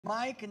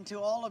Mike, and to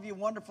all of you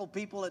wonderful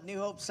people at New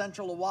Hope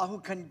Central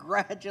Oahu,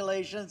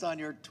 congratulations on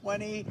your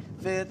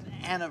 25th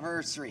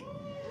anniversary.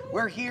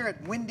 We're here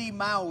at windy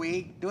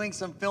Maui doing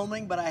some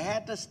filming, but I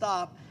had to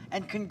stop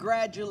and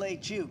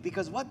congratulate you,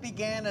 because what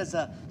began as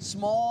a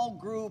small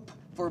group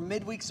for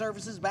midweek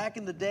services back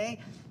in the day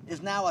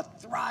is now a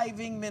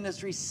thriving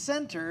ministry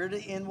centered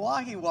in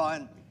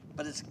Wahiawa,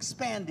 but it's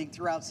expanding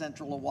throughout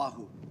Central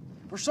Oahu.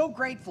 We're so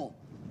grateful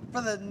for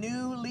the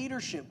new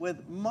leadership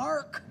with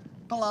Mark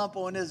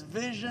Palumpo and his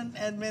vision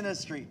and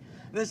ministry.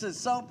 This is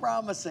so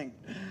promising,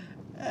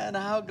 and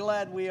how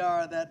glad we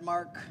are that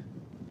Mark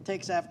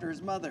takes after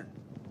his mother.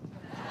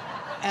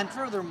 And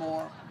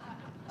furthermore,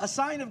 a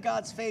sign of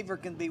God's favor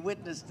can be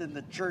witnessed in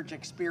the church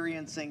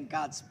experiencing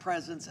God's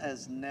presence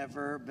as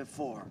never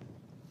before.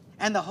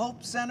 And the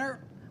Hope Center,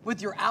 with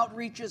your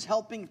outreaches,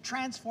 helping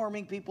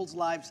transforming people's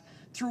lives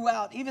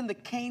throughout, even the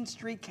Kane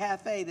Street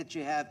Cafe that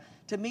you have,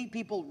 to meet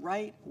people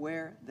right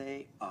where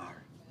they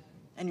are.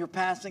 And you're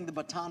passing the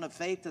baton of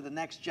faith to the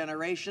next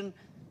generation.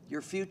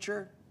 Your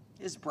future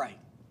is bright.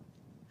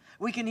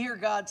 We can hear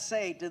God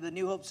say to the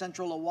New Hope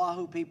Central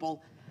Oahu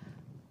people,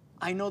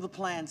 I know the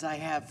plans I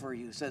have for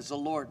you, says the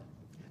Lord.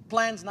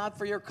 Plans not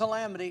for your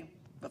calamity,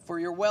 but for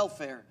your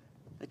welfare,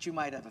 that you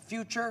might have a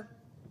future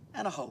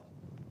and a hope.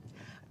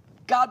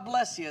 God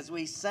bless you as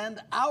we send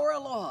our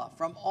aloha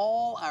from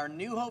all our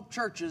New Hope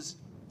churches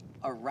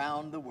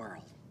around the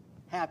world.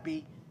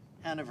 Happy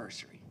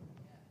anniversary.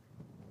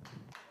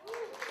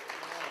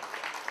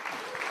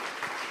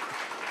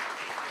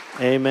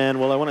 Amen.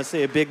 Well, I want to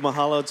say a big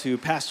mahalo to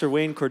Pastor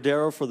Wayne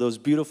Cordero for those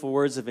beautiful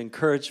words of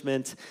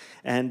encouragement.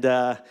 And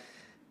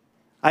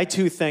I,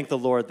 too, thank the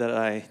Lord that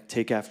I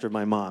take after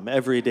my mom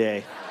every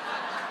day.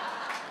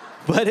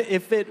 But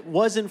if it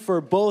wasn't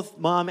for both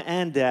mom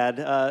and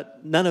dad,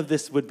 none of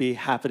this would be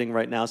happening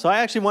right now. So I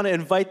actually want to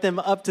invite them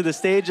up to the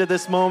stage at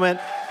this moment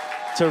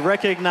to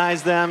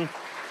recognize them.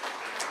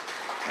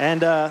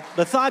 And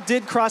the thought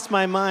did cross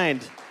my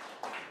mind.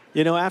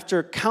 You know,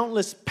 after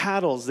countless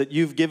paddles that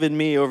you've given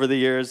me over the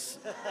years,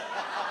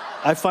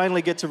 I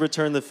finally get to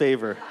return the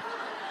favor.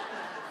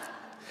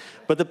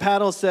 But the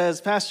paddle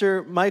says,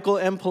 Pastor Michael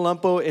M.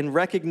 Palumpo, in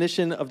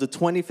recognition of the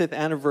 25th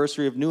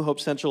anniversary of New Hope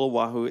Central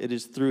Oahu, it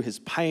is through his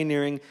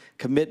pioneering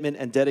commitment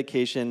and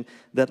dedication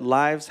that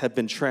lives have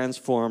been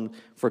transformed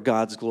for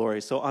God's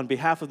glory. So on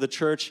behalf of the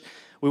church,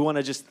 we want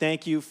to just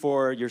thank you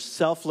for your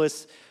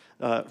selfless,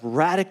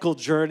 radical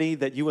journey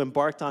that you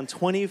embarked on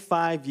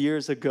 25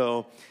 years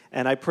ago.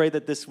 And I pray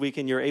that this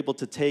weekend you're able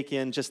to take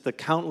in just the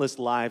countless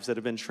lives that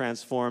have been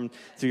transformed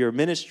through your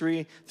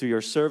ministry, through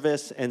your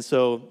service. And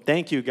so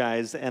thank you,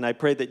 guys. And I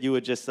pray that you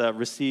would just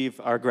receive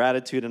our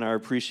gratitude and our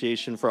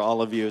appreciation for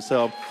all of you.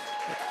 So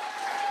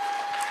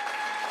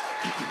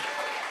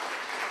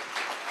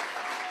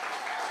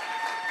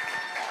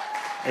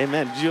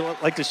amen. Would you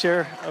like to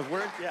share a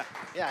word? Yeah,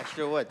 I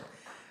sure would.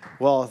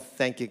 Well,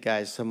 thank you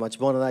guys so much.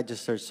 Mona and I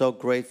just are so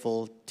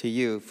grateful to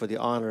you for the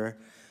honor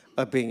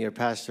of being your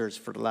pastors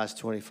for the last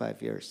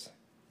 25 years.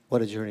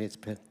 What a journey it's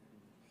been.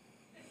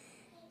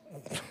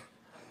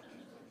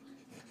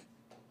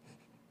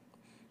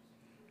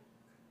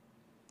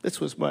 This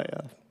was my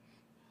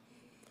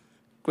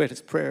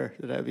greatest prayer,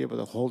 that I'd be able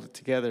to hold it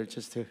together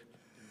just to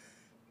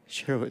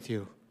share with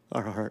you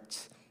our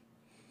hearts.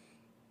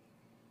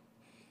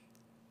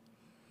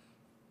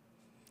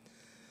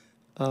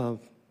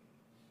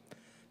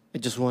 I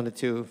just wanted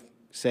to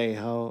say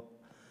how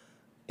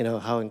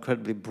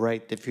incredibly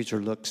bright the future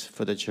looks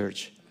for the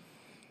church.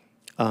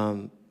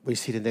 We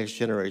see the next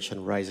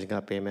generation rising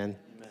up, amen?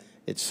 Amen.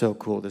 It's so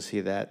cool to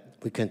see that.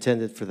 We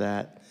contended for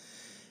that,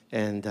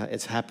 and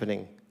it's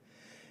happening.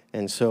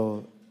 And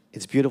so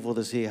it's beautiful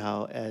to see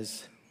how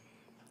as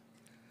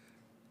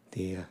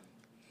the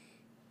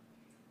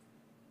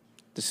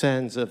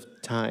sands of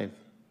time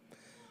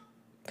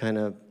kind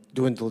of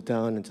dwindle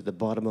down into the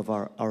bottom of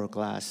our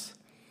hourglass,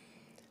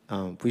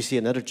 we see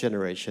another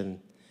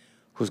generation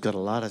who's got a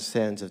lot of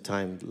sands of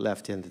time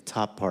left in the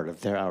top part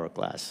of their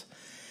hourglass.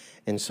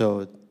 And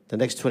so the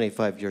next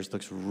 25 years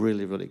looks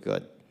really, really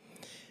good.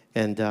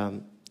 And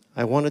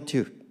I wanted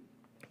to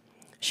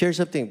share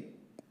something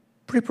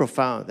pretty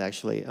profound,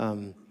 actually.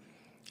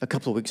 A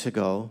couple of weeks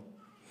ago,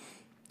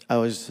 I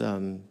was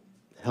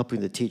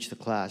helping to teach the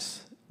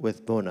class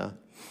with Mona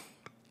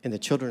in the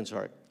children's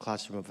art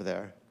classroom over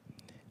there.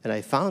 And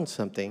I found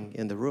something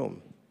in the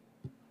room.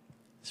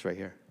 It's right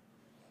here.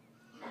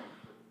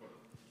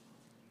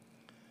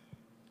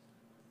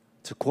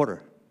 It's a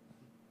quarter.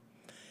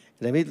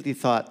 And I immediately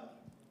thought,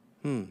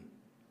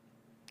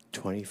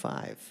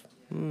 25.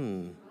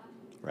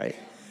 Right?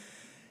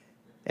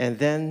 And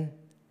then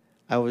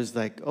I was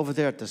like over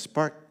there at the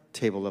spark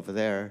table over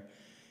there,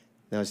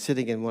 and I was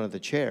sitting in one of the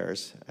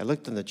chairs. I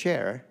looked in the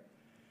chair.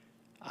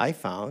 I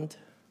found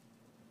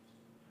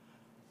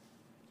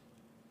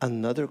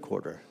another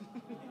quarter.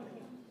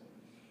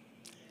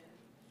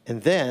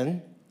 And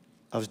then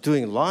I was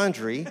doing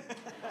laundry,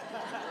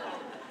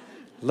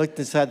 looked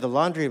inside the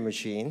laundry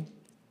machine.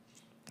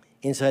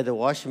 Inside the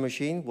washing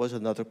machine was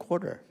another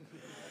quarter.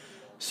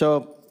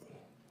 So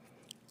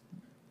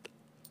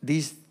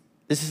these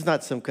This is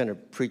not some kind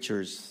of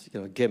preacher's,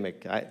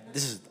 gimmick.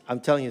 I'm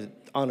telling you the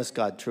honest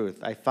God truth.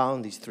 I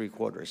found these 3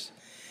 quarters.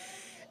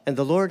 And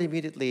the Lord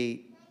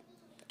immediately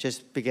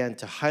just began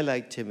to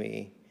highlight to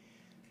me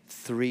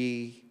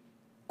 3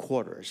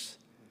 quarters,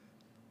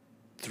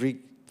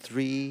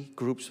 three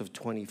groups of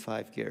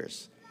 25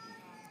 years.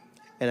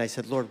 And I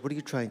said, Lord, what are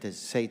you trying to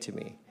say to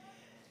me?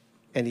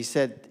 And he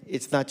said,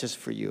 it's not just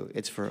for you,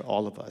 it's for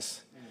all of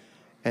us.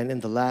 And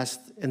in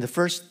the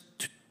first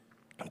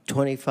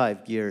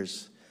 25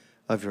 years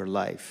of your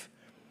life,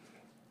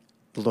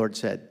 the Lord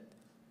said,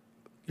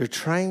 you're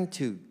trying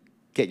to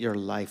get your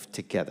life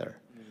together.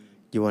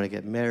 You want to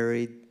get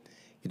married.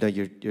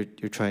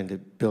 You're trying to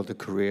build a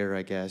career,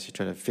 I guess. You're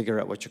trying to figure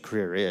out what your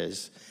career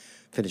is,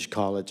 finish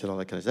college and all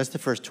that kind of stuff. That's the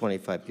first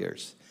 25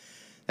 years.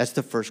 That's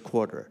the first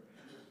quarter.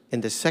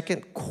 In the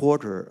second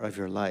quarter of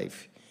your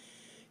life,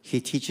 he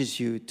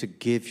teaches you to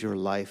give your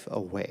life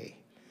away.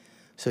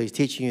 So he's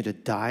teaching you to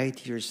die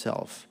to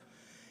yourself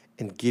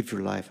and give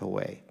your life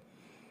away.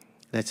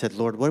 And I said,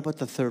 Lord, what about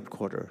the third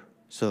quarter?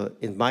 So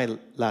in my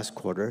last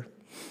quarter,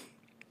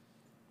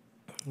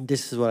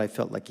 this is what I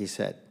felt like he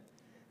said.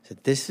 He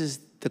said, this is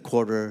the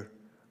quarter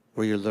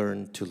where you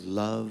learn to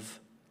love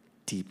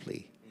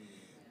deeply,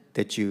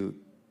 that you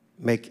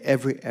make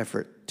every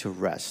effort to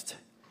rest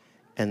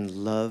and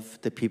love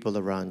the people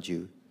around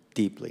you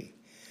deeply.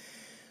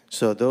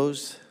 So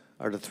those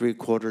are the 3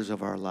 quarters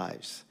of our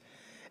lives.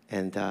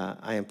 And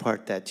I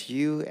impart that to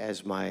you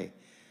as my,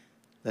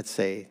 let's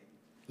say,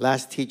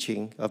 last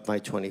teaching of my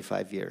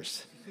 25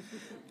 years.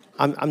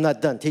 I'm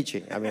not done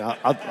teaching. I mean,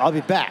 I'll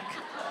be back.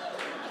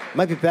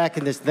 Might be back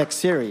in this next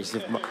series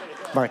if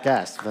Mark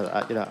asked. But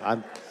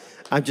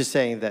I'm just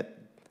saying that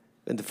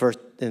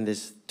in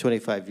this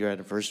 25-year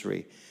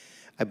anniversary,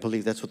 I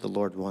believe that's what the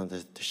Lord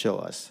wanted to show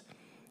us,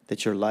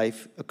 that your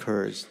life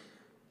occurs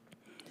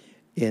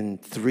in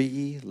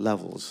 3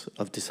 levels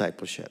of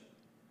discipleship.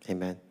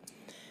 Amen.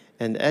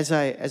 And as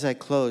I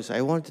close,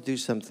 I wanted to do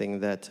something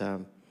that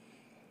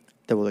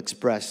will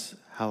express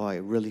how I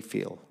really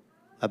feel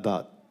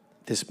about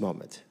this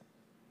moment.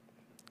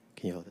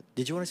 Can you hold it?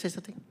 Did you want to say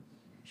something?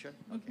 Sure.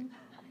 Okay.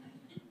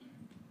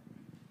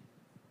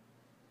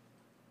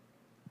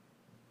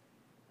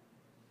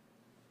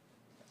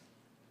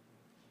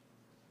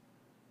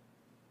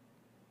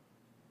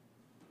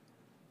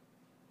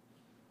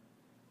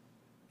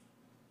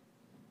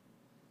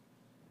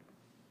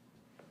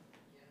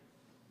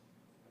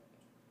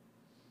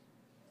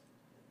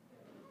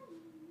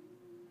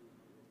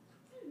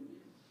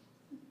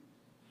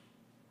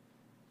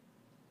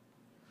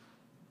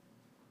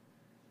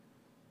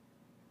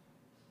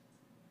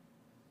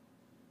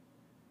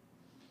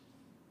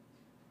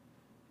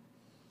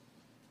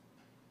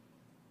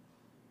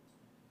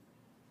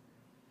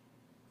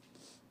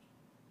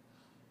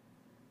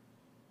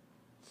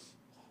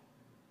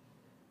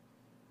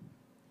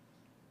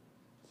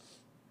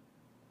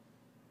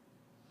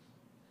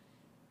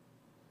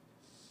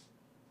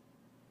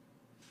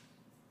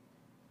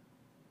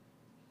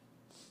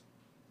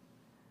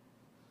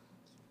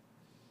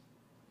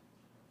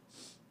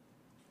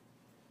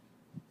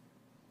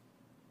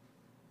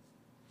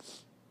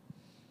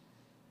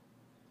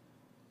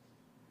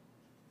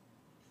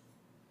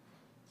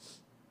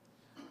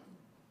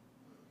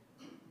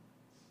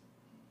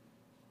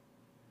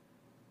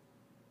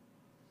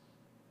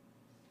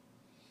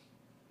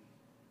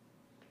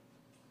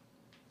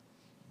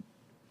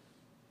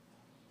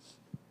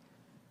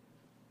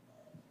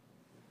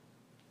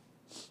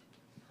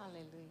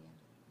 Hallelujah.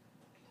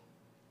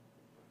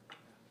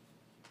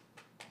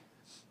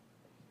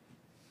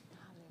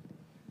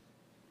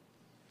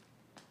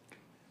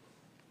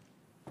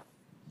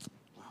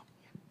 Wow.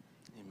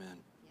 Amen.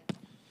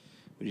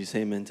 Would you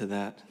say amen to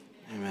that?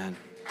 Amen.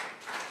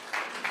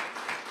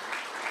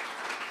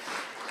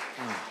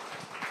 Wow.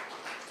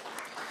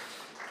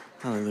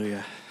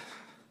 Hallelujah.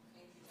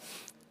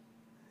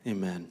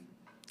 Amen.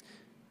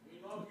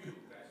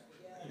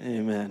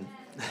 Amen.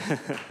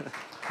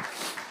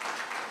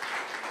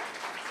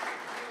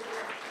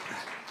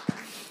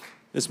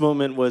 This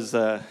moment was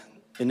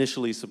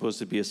initially supposed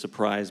to be a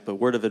surprise, but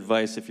word of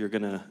advice if you're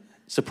going to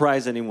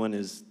surprise anyone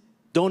is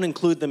don't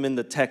include them in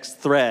the text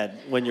thread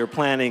when you're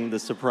planning the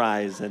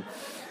surprise. And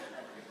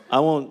I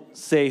won't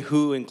say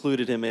who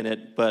included him in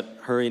it, but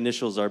her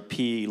initials are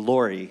P.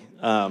 Lori.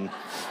 Then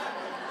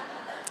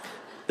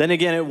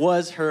again, it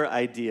was her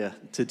idea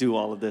to do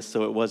all of this,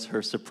 so it was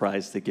her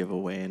surprise to give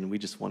away, and we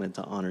just wanted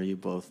to honor you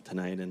both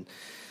tonight. And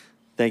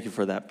thank you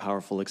for that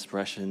powerful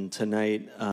expression tonight.